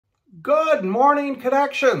Good morning,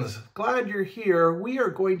 Connections. Glad you're here. We are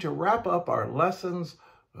going to wrap up our lessons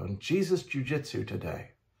on Jesus Jiu-Jitsu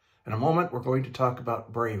today. In a moment, we're going to talk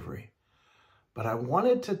about bravery. But I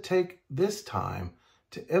wanted to take this time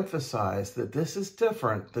to emphasize that this is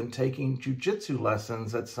different than taking Jiu-Jitsu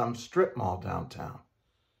lessons at some strip mall downtown.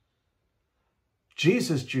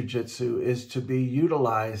 Jesus Jiu-Jitsu is to be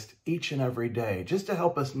utilized each and every day just to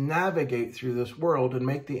help us navigate through this world and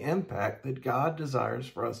make the impact that God desires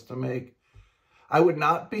for us to make. I would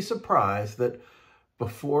not be surprised that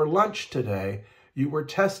before lunch today, you were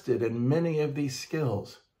tested in many of these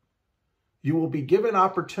skills. You will be given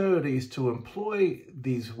opportunities to employ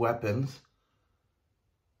these weapons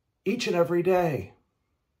each and every day.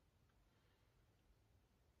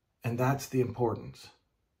 And that's the importance.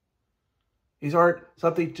 These aren't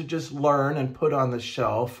something to just learn and put on the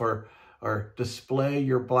shelf or display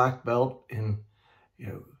your black belt and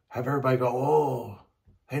have everybody go, oh,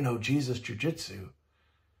 I know Jesus Jiu-Jitsu.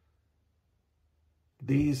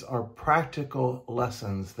 These are practical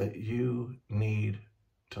lessons that you need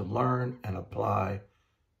to learn and apply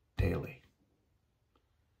daily.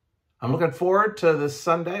 I'm looking forward to this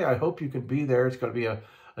Sunday. I hope you can be there. It's going to be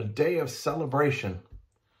a day of celebration.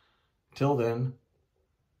 Till then,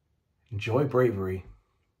 enjoy bravery,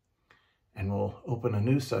 and we'll open a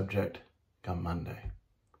new subject come Monday.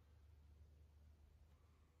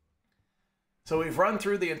 So we've run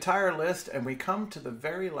through the entire list, and we come to the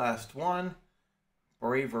very last one,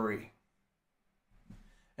 bravery.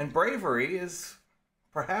 And bravery is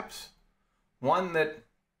perhaps one that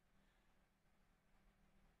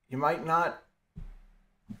you might not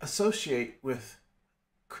associate with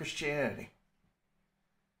Christianity.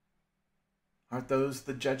 Aren't those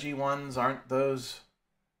the judgy ones? Aren't those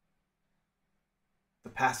the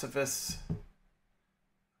pacifists?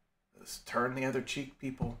 Those turn the other cheek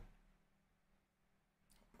people?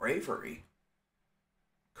 Bravery,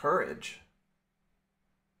 courage,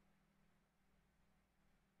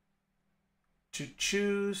 to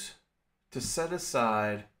choose to set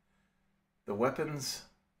aside the weapons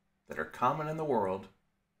that are common in the world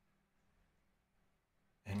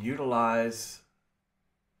and utilize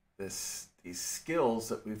these skills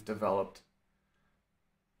that we've developed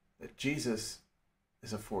that Jesus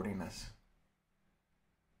is affording us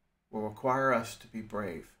will require us to be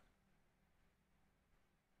brave.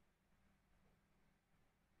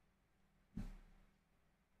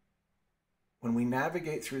 When we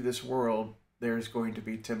navigate through this world, there's going to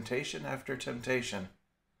be temptation after temptation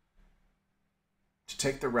to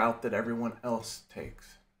take the route that everyone else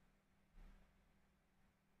takes.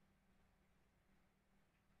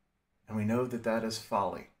 And we know that that is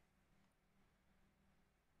folly.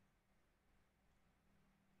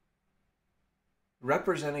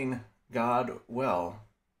 Representing God well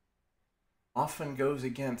often goes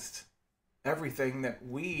against everything that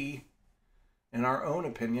we, in our own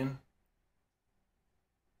opinion,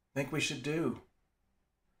 think we should do.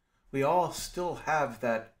 We all still have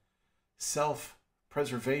that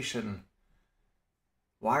self-preservation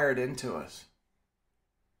wired into us.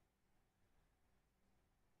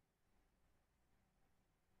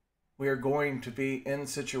 We are going to be in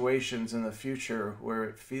situations in the future where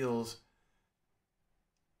it feels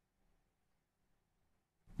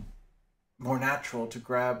more natural to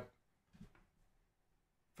grab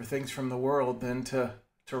for things from the world than to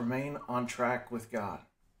remain on track with God.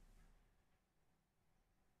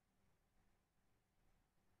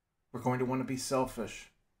 We're going to want to be selfish.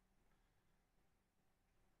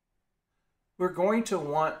 We're going to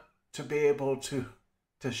want to be able to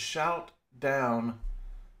shout down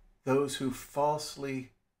those who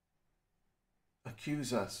falsely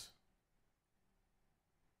accuse us.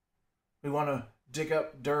 We want to dig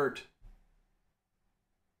up dirt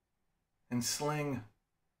and sling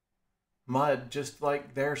mud just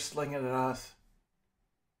like they're slinging at us.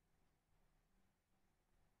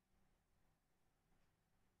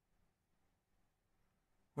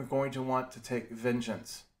 We're going to want to take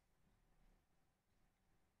vengeance.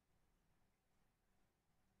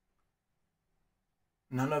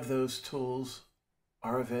 None of those tools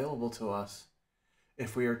are available to us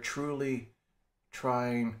if we are truly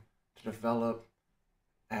trying to develop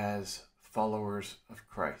as followers of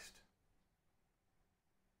Christ.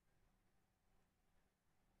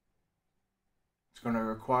 It's going to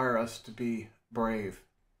require us to be brave.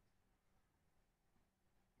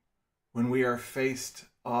 When we are faced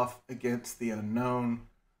off against the unknown,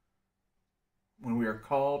 when we are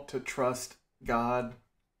called to trust God,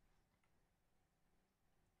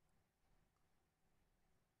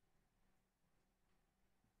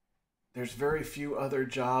 there's very few other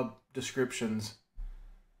job descriptions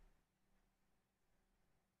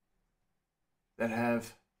that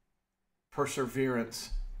have perseverance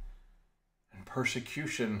and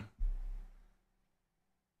persecution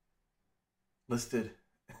listed.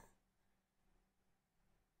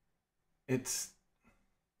 It's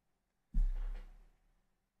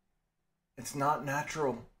not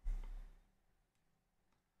natural,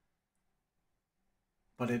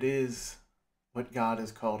 but it is what God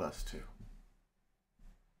has called us to.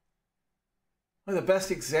 One of the best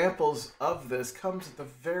examples of this comes at the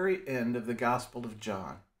very end of the Gospel of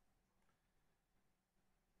John.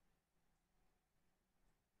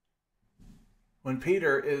 When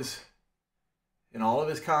Peter is, in all of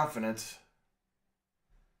his confidence,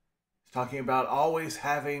 he's talking about always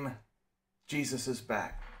having Jesus'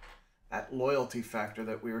 back. That loyalty factor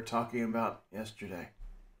that we were talking about yesterday.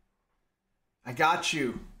 I got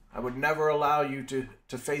you. I would never allow you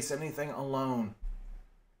to face anything alone.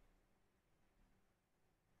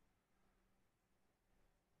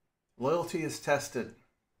 Loyalty is tested.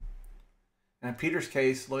 And in Peter's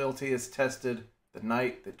case, loyalty is tested the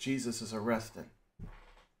night that Jesus is arrested.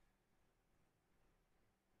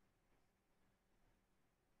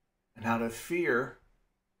 And out of fear,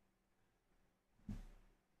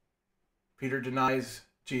 Peter denies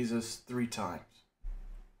Jesus 3 times.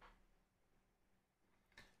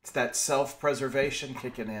 It's that self-preservation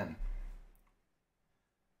kicking in.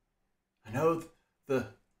 I know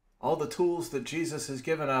all the tools that Jesus has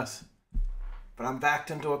given us, but I'm backed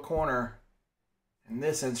into a corner, and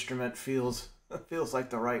this instrument feels like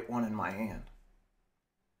the right one in my hand.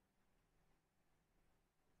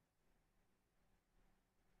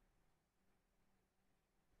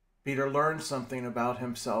 Peter learned something about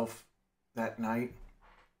himself that night.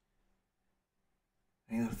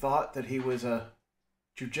 And he thought that he was a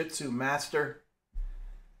Jujitsu master.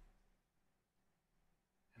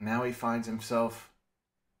 And now he finds himself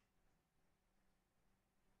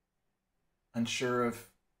unsure of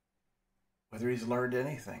whether he's learned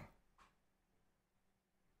anything.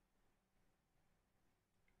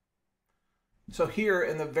 So here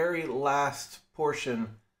in the very last portion of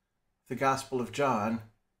the Gospel of John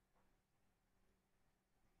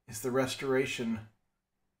is the restoration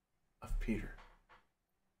of Peter.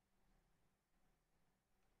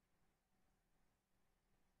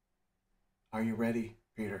 Are you ready,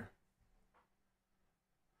 Peter?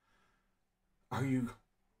 Are you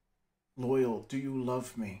loyal? Do you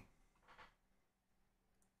love me?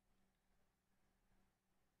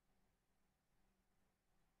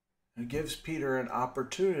 It gives Peter an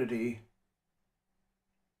opportunity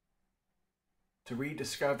to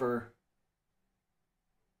rediscover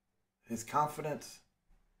his confidence,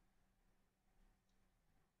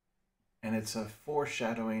 and it's a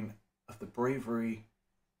foreshadowing of the bravery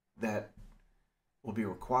that will be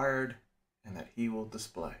required and that he will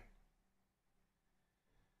display.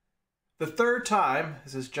 The third time,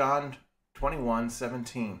 this is John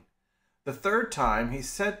 21:17. The third time he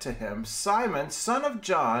said to him, Simon, son of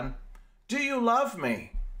John, do you love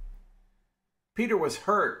me? Peter was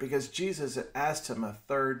hurt because Jesus had asked him a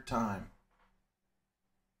third time.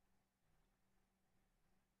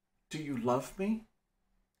 Do you love me?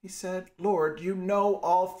 He said, Lord, you know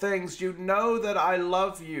all things. You know that I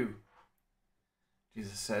love you.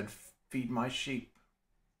 Jesus said, feed my sheep.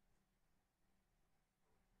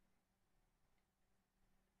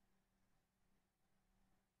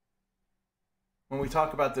 When we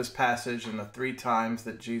talk about this passage and the 3 times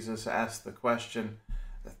that Jesus asked the question,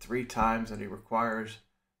 the 3 times that he requires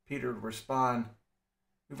Peter to respond,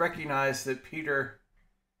 we recognize that Peter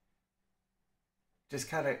just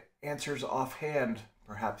kind of answers offhand,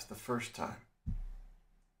 perhaps the first time.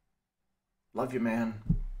 Love you, man.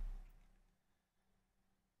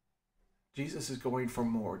 Jesus is going for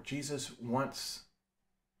more. Jesus wants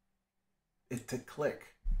it to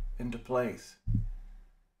click into place.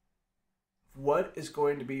 What is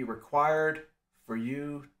going to be required for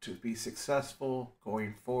you to be successful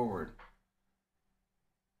going forward?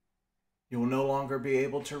 You will no longer be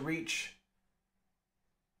able to reach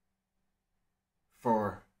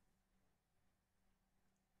for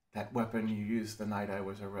that weapon you used the night I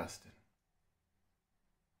was arrested.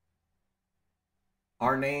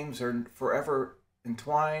 Our names are forever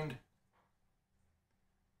entwined.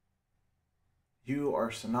 You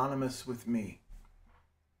are synonymous with me.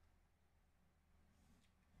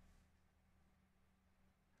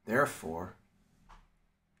 Therefore,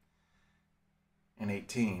 in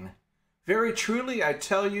 18, very truly I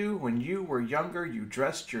tell you, when you were younger, you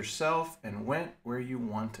dressed yourself and went where you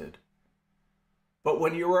wanted. But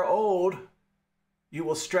when you are old, you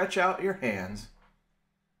will stretch out your hands,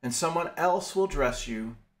 and someone else will dress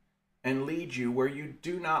you and lead you where you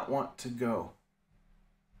do not want to go.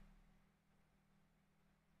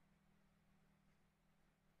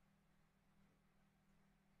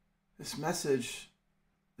 This message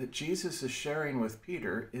that Jesus is sharing with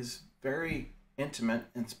Peter is very intimate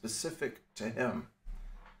and specific to him.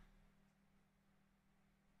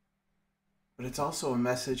 But it's also a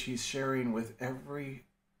message he's sharing with every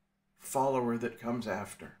follower that comes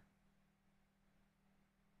after.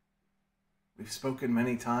 We've spoken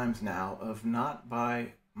many times now of not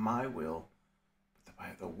by my will, but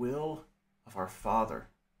by the will of our Father.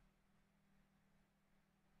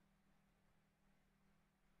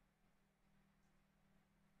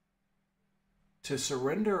 To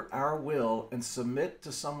surrender our will and submit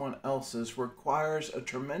to someone else's requires a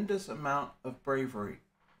tremendous amount of bravery.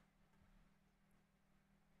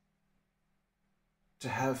 To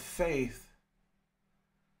have faith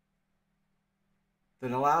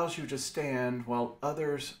that allows you to stand while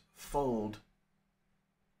others fold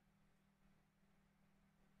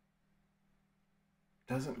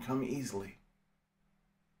doesn't come easily.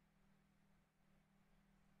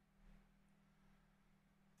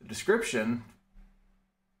 The description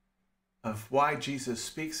of why Jesus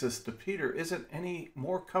speaks this to Peter isn't any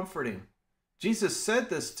more comforting. Jesus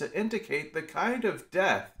said this to indicate the kind of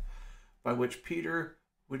death by which Peter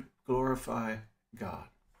would glorify God.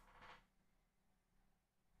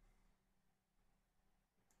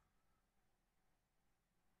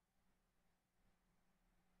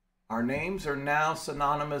 Our names are now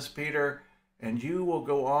synonymous, Peter, and you will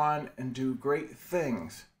go on and do great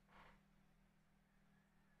things.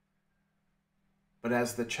 But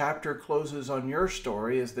as the chapter closes on your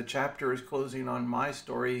story, as the chapter is closing on my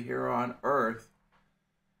story here on earth,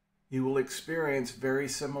 you will experience very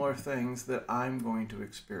similar things that I'm going to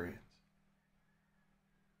experience.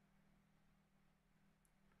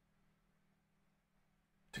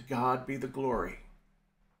 To God be the glory.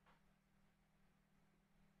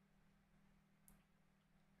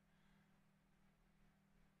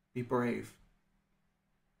 Be brave.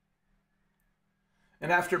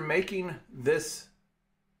 And after making this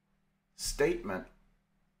statement,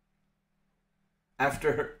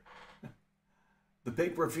 after the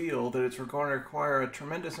big reveal that it's going to require a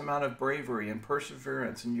tremendous amount of bravery and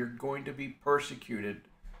perseverance, and you're going to be persecuted,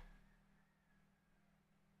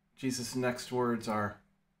 Jesus' next words are,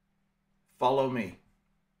 "Follow me."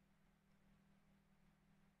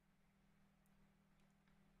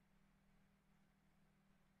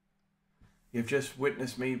 You've just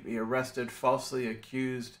witnessed me be arrested, falsely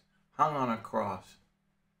accused, hung on a cross.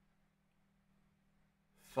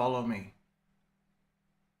 Follow me.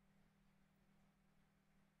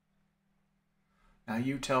 Now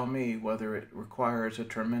you tell me whether it requires a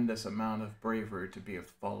tremendous amount of bravery to be a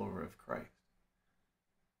follower of Christ.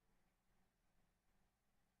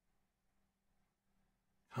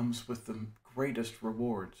 Comes with the greatest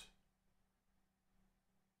rewards.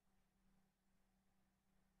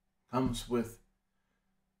 Comes with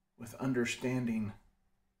understanding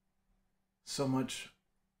so much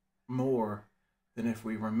more than if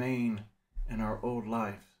we remain in our old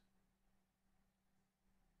lives.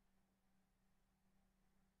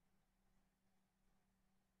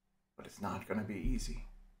 But it's not going to be easy.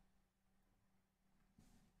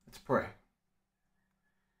 Let's pray.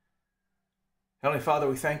 Heavenly Father,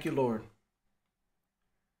 we thank you, Lord.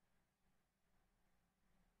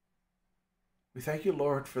 We thank you,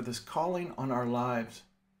 Lord, for this calling on our lives.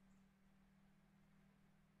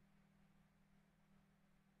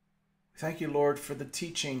 We thank you, Lord, for the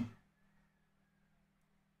teaching.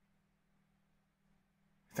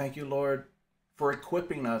 Thank you, Lord, for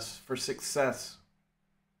equipping us for success.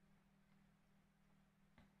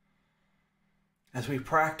 As we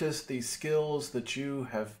practice these skills that you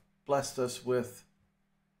have blessed us with,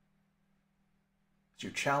 as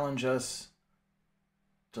you challenge us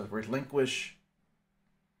to relinquish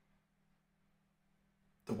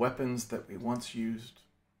the weapons that we once used.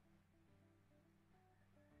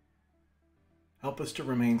 Help us to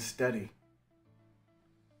remain steady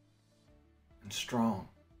and strong.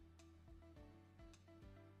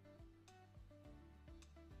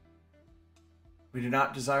 We do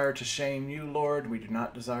not desire to shame you, Lord. We do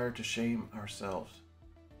not desire to shame ourselves.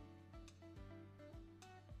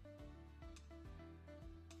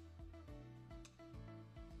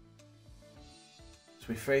 As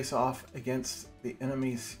we face off against the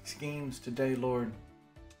enemy's schemes today, Lord,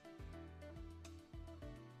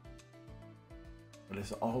 let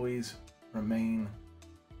us always remain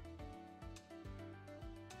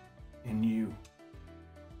in you.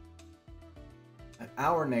 Let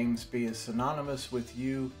our names be as synonymous with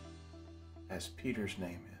you as Peter's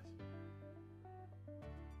name is.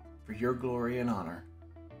 For your glory and honor,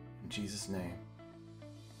 in Jesus' name,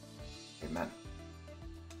 amen.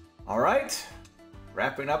 All right.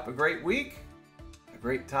 Wrapping up a great week, a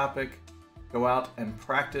great topic. Go out and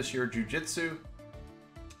practice your jujitsu.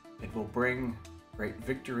 It will bring great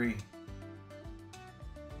victory,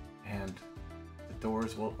 and the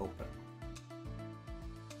doors will open.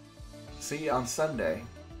 See you on Sunday.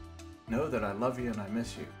 Know that I love you and I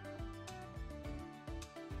miss you.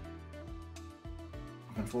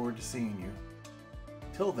 Looking forward to seeing you.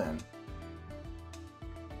 Till then,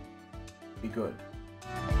 be good.